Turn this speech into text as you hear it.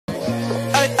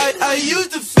I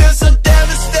used to feel so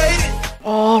devastated.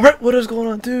 Alright, what is going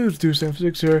on, dudes? Dude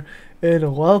Sam6 here,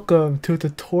 and welcome to a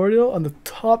tutorial on the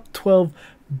top 12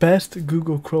 best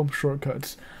Google Chrome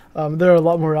shortcuts. There are a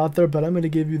lot more out there, but I'm going to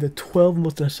give you the 12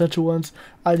 most essential ones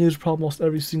I use probably almost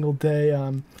every single day.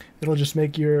 It'll just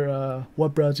make your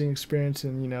web browsing experience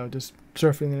and, just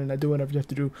surfing the internet, doing whatever you have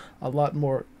to do a lot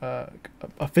more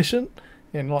efficient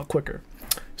and a lot quicker.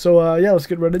 So yeah, let's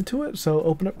get right into it. So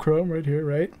open up Chrome right here,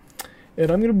 right? And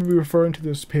I'm going to be referring to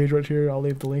this page right here. I'll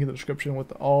leave the link in the description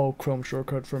with all Chrome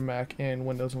shortcuts for Mac and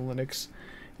Windows and Linux.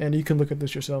 And you can look at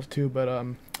this yourself too, but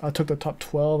I took the top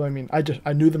 12. I mean,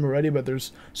 I knew them already, but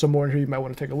there's some more in here you might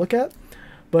want to take a look at.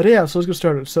 But yeah, so let's get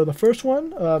started. So the first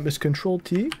one is Ctrl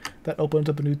T. That opens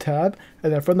up a new tab.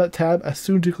 And then from that tab, as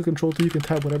soon as you click Ctrl T, you can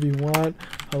type whatever you want.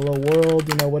 Hello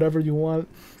world, whatever you want.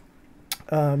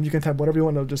 You can type whatever you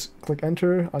want. It'll just click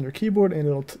enter on your keyboard, and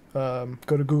it'll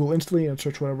go to Google instantly and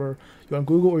search whatever you want on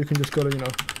Google, or you can just go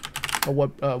to a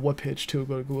web page too.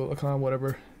 Go to google.com,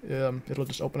 whatever. It'll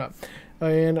just open up.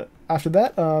 And after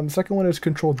that, the second one is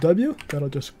Ctrl W. That'll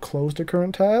just close the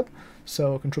current tab.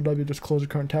 So Ctrl W just close the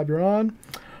current tab you're on.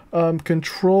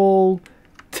 Ctrl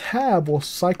Tab will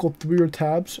cycle through your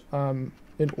tabs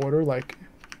in order, like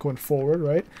going forward,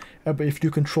 right? But if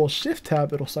you do Ctrl Shift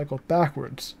Tab, it'll cycle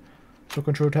backwards. So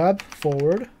Ctrl Tab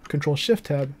forward, Ctrl Shift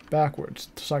Tab backwards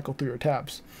to cycle through your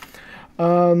tabs.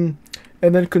 And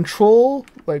then Control,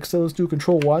 so let's do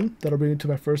Control 1, that'll bring you to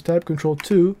my first tab, Control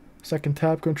 2, second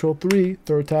tab, Control 3,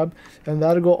 third tab, and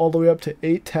that'll go all the way up to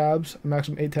 8 tabs,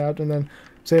 maximum 8 tabs, and then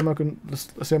say I'm on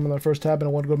the first tab and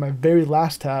I want to go to my very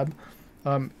last tab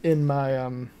in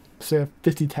my, say I have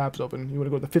 50 tabs open. You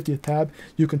want to go to the 50th tab,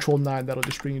 you Control 9, that'll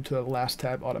just bring you to the last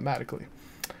tab automatically.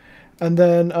 And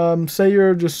then say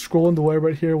you're just scrolling the web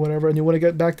right here, whatever, and you want to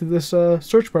get back to this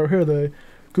search bar here, the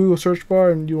Google search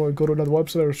bar, and you want to go to another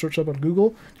website or search up on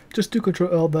Google, just do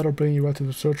Ctrl L, that'll bring you right to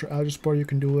the search or address bar. You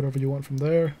can do whatever you want from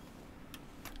there.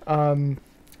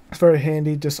 It's very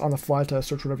handy just on the fly to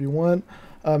search whatever you want.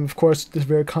 Of course, this is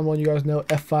very common one, you guys know,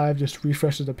 F5 just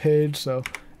refreshes the page, so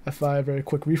F5, very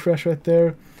quick refresh right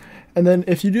there. And then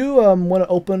if you do want to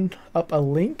open up a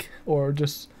link, or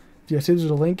just see there's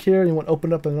a link here and you want to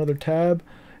open up another tab,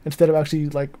 instead of actually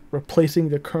replacing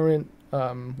the current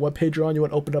web page you're on, you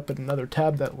want to open up another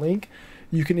tab, that link,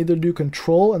 you can either do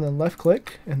Control and then left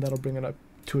click, and that'll bring it up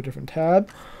to a different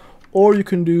tab, or you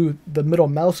can do the middle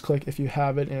mouse click if you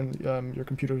have it and your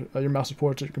computer, your mouse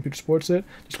supports it, your computer supports it.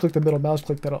 Just click the middle mouse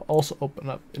click, that'll also open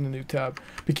up in a new tab.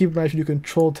 But keep in mind, if you do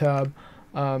Control Tab,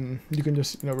 you can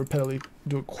just repetitively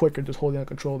do it quicker, just holding down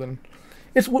Control. Then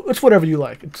it's whatever you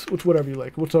like. It's whatever you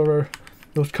like, whatever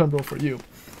most comfortable for you.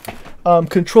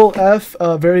 Ctrl F,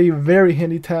 very, very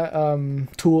handy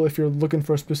tool if you're looking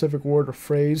for a specific word or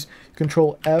phrase.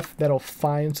 Ctrl F, that'll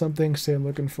find something. Say I'm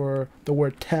looking for the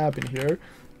word tab in here.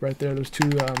 Right there, there's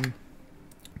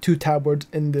two tab words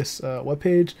in this web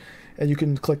page, and you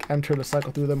can click enter to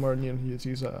cycle through them, or use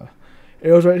these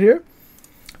arrows right here.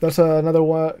 That's another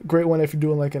one, great one if you're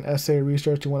doing an essay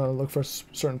research. You want to look for a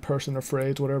certain person or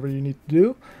phrase, whatever you need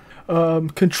to do.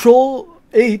 Control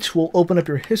H will open up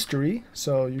your history.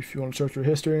 So if you want to search your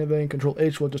history or anything, Control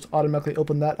H will just automatically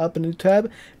open that up in a new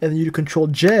tab. And then you do Control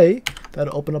J,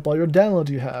 that'll open up all your downloads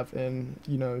you have. And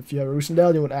if you have a recent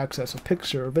download, you want to access a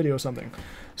picture, a video, or something.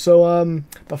 So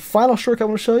the final shortcut I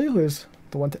want to show you is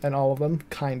the one to end all of them,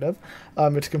 kind of.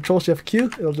 It's Control Shift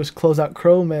Q. It'll just close out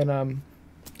Chrome and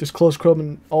just close Chrome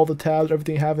and all the tabs,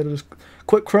 everything you have. It'll just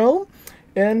quit Chrome.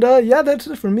 And yeah, that's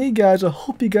it for me, guys. I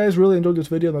hope you guys really enjoyed this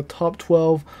video on the top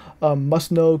 12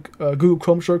 must-know Google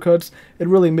Chrome shortcuts. It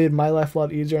really made my life a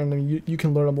lot easier, and then you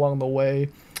can learn them along the way.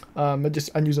 I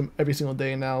use them every single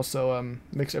day now, so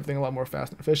makes everything a lot more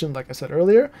fast and efficient, like I said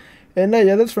earlier. And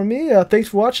yeah, that's for me. Thanks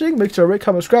for watching. Make sure to rate,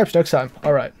 comment, subscribe. See you next time.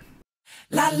 All right.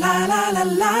 La la la la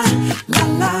la la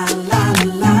la la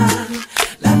la.